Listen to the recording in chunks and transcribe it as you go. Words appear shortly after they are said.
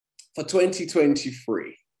for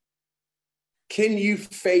 2023, can you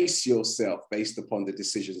face yourself based upon the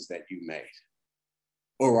decisions that you made?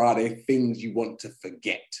 Or are there things you want to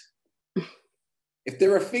forget? If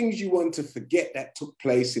there are things you want to forget that took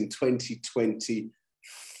place in 2022,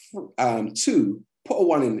 put a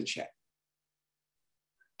 1 in the chat.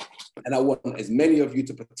 And I want as many of you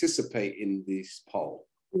to participate in this poll.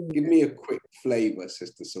 Give me a quick flavor,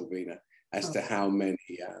 Sister Silvina, as to how many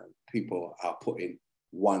people are putting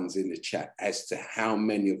 1s in the chat, as to how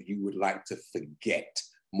many of you would like to forget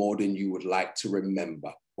more than you would like to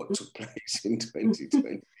remember what took place in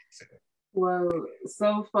 2020. Well,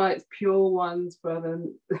 so far it's pure 1s, brother.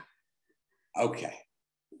 Okay.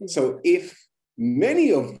 So if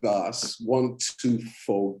many of us want to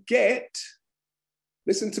forget,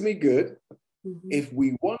 listen to me good. If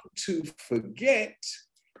we want to forget,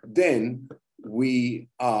 then we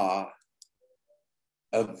are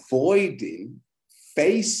avoiding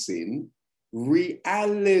facing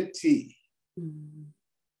reality.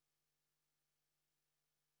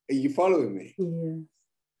 Are you following me? Yes.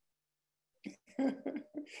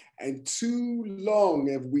 And too long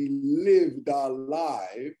have we lived our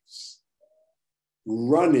lives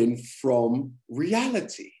running from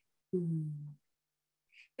reality.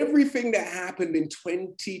 Everything that happened in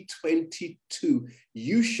 2022,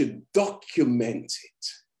 you should document it.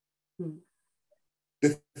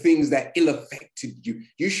 The things that ill affected you,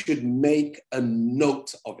 you should make a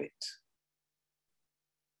note of it.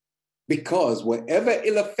 Because whatever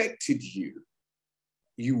ill affected you,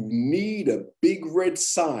 you need a big red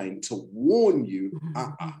sign to warn you,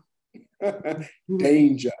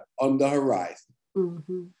 danger on the horizon.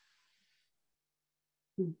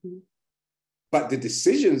 But the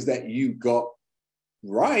decisions that you got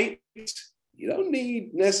right, you don't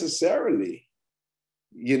need necessarily,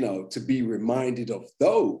 to be reminded of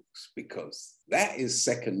those, because that is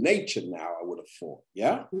second nature now, I would have thought.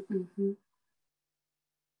 Yeah?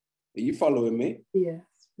 Are you following me? Yes.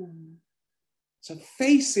 So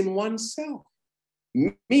facing oneself,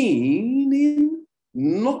 meaning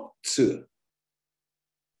not to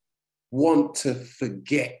want to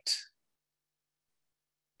forget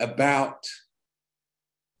about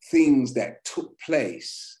things that took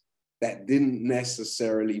place that didn't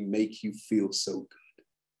necessarily make you feel so good.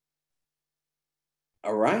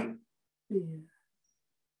 All right? Yeah.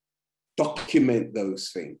 Document those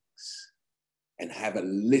things and have a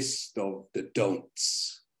list of the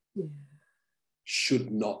don'ts, should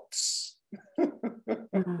nots,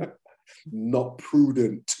 not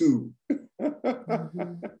prudent to.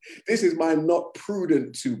 This is my not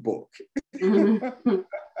prudent to book.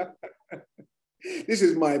 This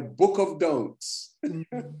is my book of don'ts.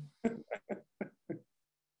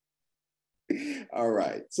 All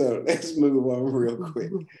right, so let's move on real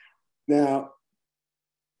quick. Now,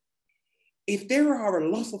 if there are a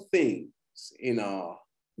lot of things in our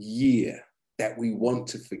year that we want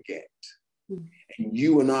to forget, and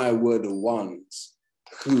you and I were the ones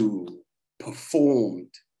who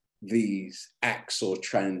performed these acts or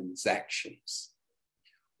transactions,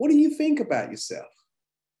 what do you think about yourself?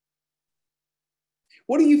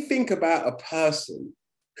 What do you think about a person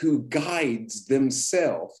who guides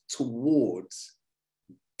themselves towards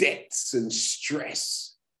debts and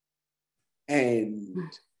stress and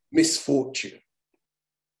misfortune?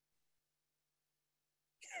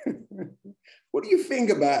 What do you think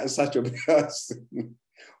about such a person?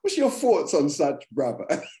 What's your thoughts on such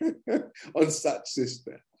brother, on such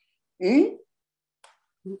sister?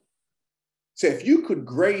 So if you could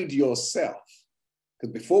grade yourself,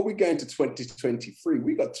 because before we go into 2023,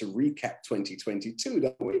 we got to recap 2022,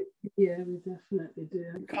 don't we? Yeah, we definitely do.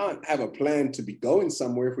 We can't have a plan to be going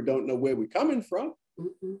somewhere if we don't know where we're coming from.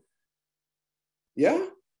 Yeah?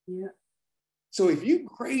 Yeah. So if you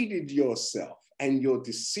graded yourself and your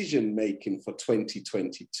decision making for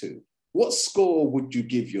 2022, what score would you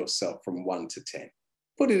give yourself from 1 to 10?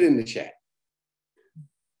 Put it in the chat.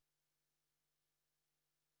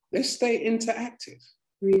 Let's stay interactive.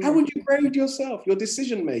 Yeah. How would you grade yourself, your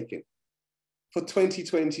decision making for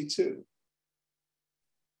 2022?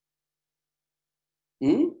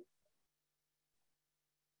 We've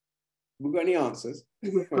got any answers?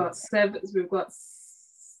 We've got 7. We've got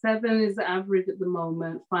 7 is the average at the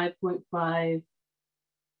moment. 5.5,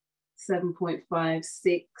 7.5,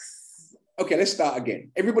 6. Okay, let's start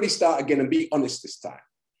again. Everybody start again and be honest this time.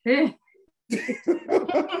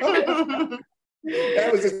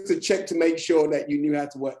 That was just a check to make sure that you knew how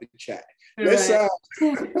to work the chat. Let's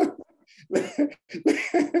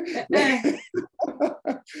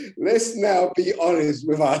let's now be honest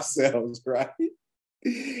with ourselves, right?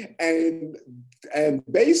 and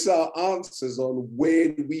base our answers on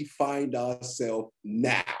where we find ourselves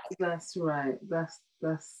now. That's right. That's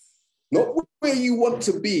not where you want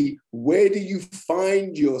to be. Where do you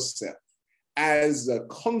find yourself as a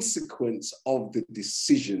consequence of the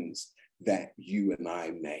decisions that you and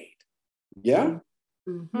I made? Yeah?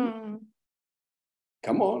 Mm-hmm.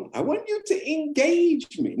 Come on. I want you to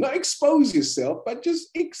engage me, not expose yourself, but just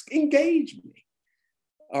engage me.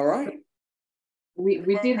 All right?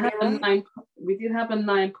 We did have a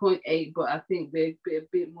 9.8, but I think they're a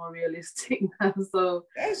bit more realistic now. So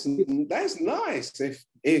that's nice.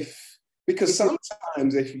 Because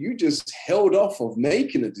sometimes if you just held off of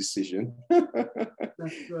making a decision,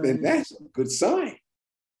 then that's a good sign.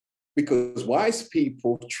 Because wise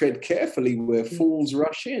people tread carefully where fools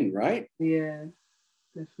rush in, right? Yeah,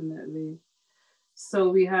 definitely. So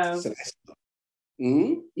we have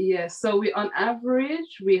so we on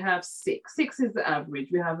average we have 6. 6 is the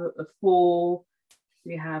average. We have a 4,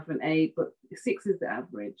 we have an 8, but 6 is the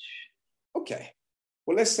average. Okay.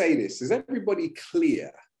 Well, let's say this. Is everybody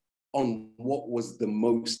clear on what was the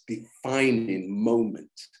most defining moment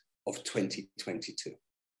of 2022?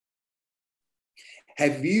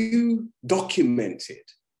 Have you documented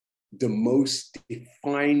the most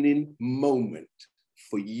defining moment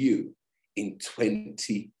for you in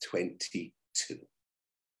 2022?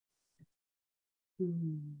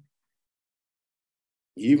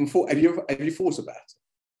 You even thought, have you thought about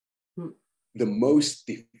it? The most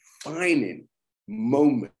defining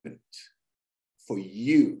moment for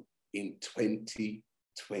you in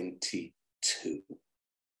 2022.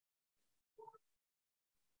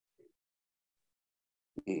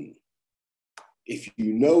 If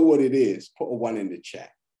you know what it is, put a 1 in the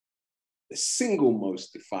chat. The single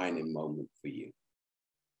most defining moment for you.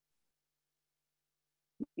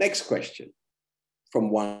 Next question,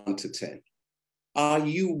 from 1 to 10. Are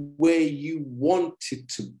you where you wanted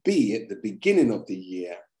to be at the beginning of the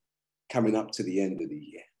year, coming up to the end of the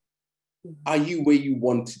year? Are you where you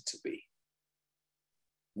wanted to be?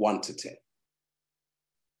 1 to 10.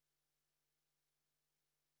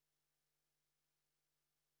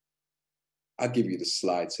 I'll give you the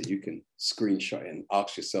slide so you can screenshot and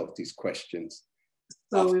ask yourself these questions.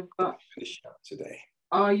 So we've got finish up today.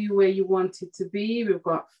 Are you where you wanted to be? We've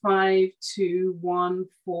got 5, 2, 1,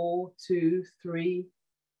 4, 2, 3,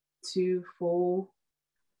 2, 4.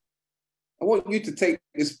 I want you to take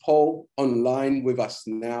this poll online with us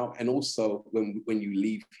now, and also when you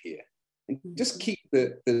leave here, and just keep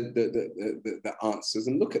the answers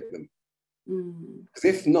and look at them. Because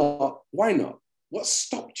if not, why not? What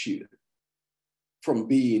stopped you from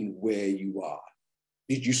being where you are?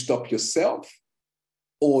 Did you stop yourself,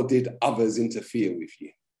 or did others interfere with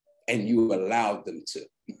you and you allowed them to?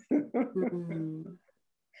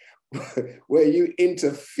 Where you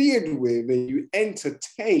interfered with and you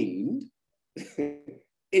entertained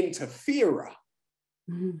interferer.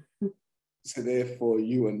 So therefore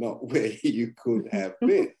you are not where you could have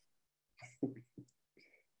been.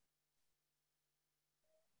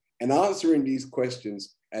 And answering these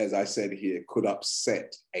questions, as I said here, could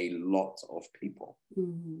upset a lot of people.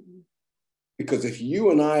 Because if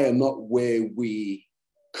you and I are not where we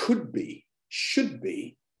could be, should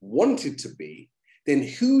be, wanted to be, then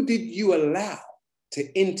who did you allow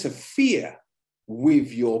to interfere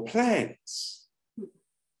with your plans,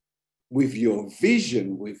 with your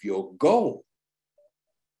vision, with your goal?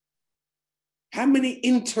 How many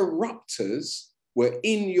interrupters were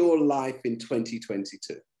in your life in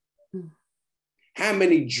 2022? How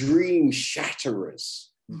many dream shatterers,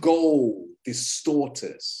 goal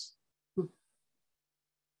distorters,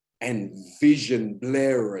 and vision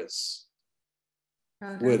blarers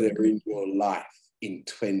were there in your life in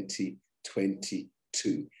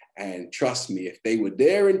 2022? And trust me, if they were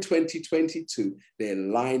there in 2022, they're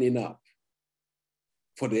lining up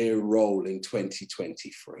for their role in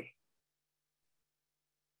 2023.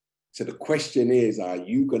 So the question is, are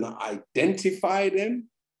you going to identify them,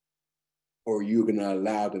 or are you going to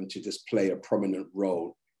allow them to just play a prominent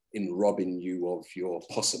role in robbing you of your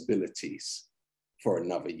possibilities for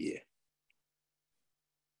another year?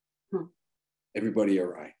 Everybody all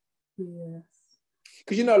right? Yes.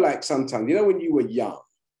 Because like sometimes, when you were young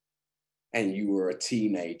and you were a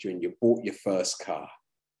teenager and you bought your first car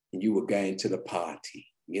and you were going to the party,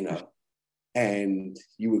 and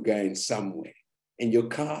you were going somewhere, and your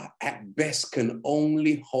car at best can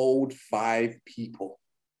only hold 5 people.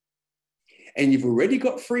 And you've already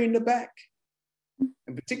got 3 in the back.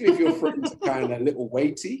 And particularly if your friends are kind of a little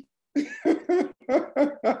weighty.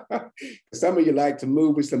 Some of you like to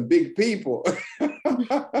move with some big people.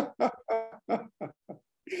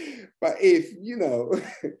 But if, you know,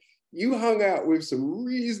 you hung out with some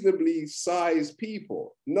reasonably sized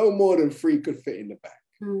people, no more than 3 could fit in the back,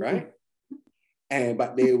 right?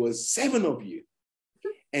 But there was 7 of you,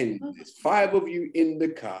 and there's 5 of you in the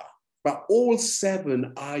car, but all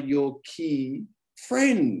 7 are your key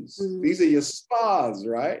friends. These are your spars,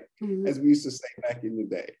 right? As we used to say back in the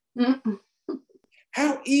day.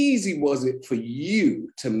 How easy was it for you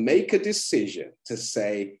to make a decision to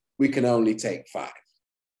say, we can only take 5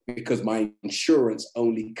 because my insurance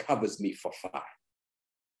only covers me for 5?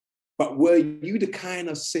 But were you the kind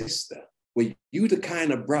of sister, were you the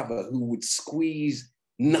kind of brother who would squeeze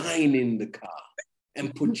 9 in the car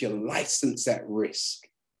and put your license at risk,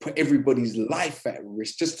 put everybody's life at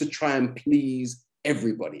risk just to try and please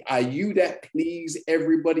everybody? Are you that please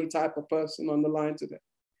everybody type of person on the line today?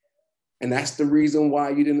 And that's the reason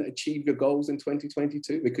why you didn't achieve your goals in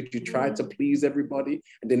 2022, because you tried to please everybody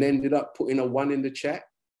and then ended up putting a 1 in the chat.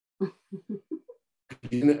 You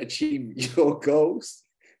didn't achieve your goals.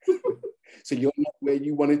 So you're not where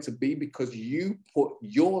you wanted to be because you put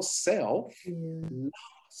yourself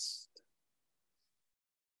last.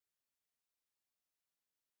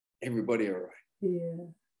 Everybody all right? Yeah.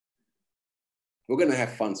 We're going to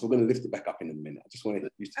have fun, so we're going to lift it back up in a minute. I just wanted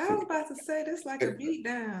you to I was about to say this like a beat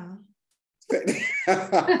down. No,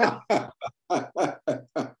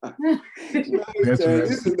 Terry,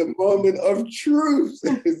 this is the moment of truth,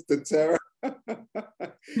 Mr. Terra.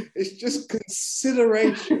 It's just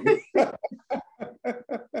consideration.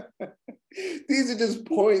 These are just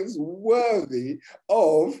points worthy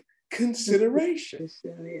of consideration.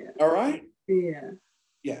 All right? Yeah.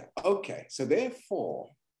 Yeah, okay. So therefore,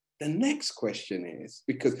 the next question is,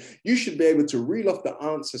 because you should be able to reel off the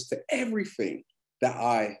answers to everything that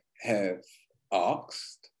I have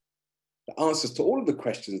asked, the answers to all of the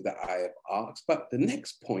questions that I have asked. But the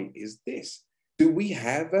next point is this: do we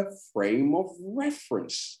have a frame of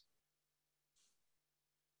reference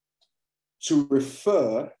to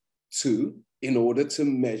refer to in order to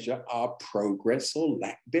measure our progress or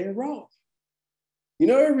lack thereof? You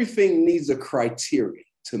know, everything needs a criteria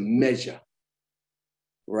to measure,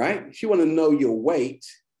 right? If you want to know your weight,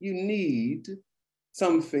 you need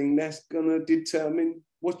something that's going to determine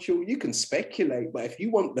what you can speculate, but if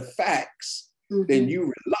you want the facts, then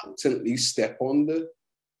you reluctantly step on the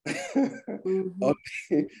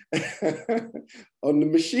on the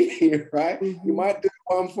machine, right? You might do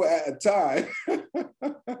it 1 foot at a time.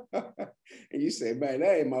 And you say, man,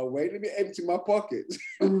 that ain't my weight. Let me empty my pockets.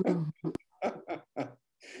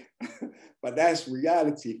 But that's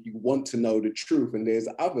reality if you want to know the truth. And there's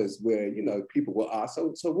others where, you know, people will ask,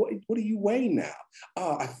 so what do you weigh now?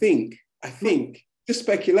 Oh, I think, just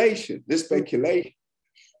speculation.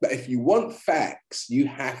 But if you want facts, you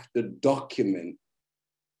have to document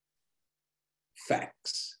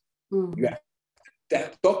facts. You have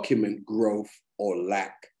to document growth or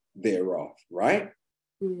lack thereof, right?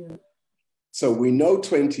 Yeah. So we know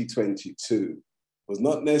 2022 was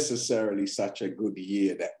not necessarily such a good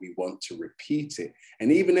year that we want to repeat it.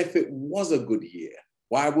 And even if it was a good year,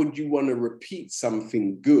 why would you want to repeat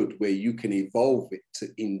something good where you can evolve it to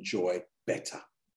enjoy better?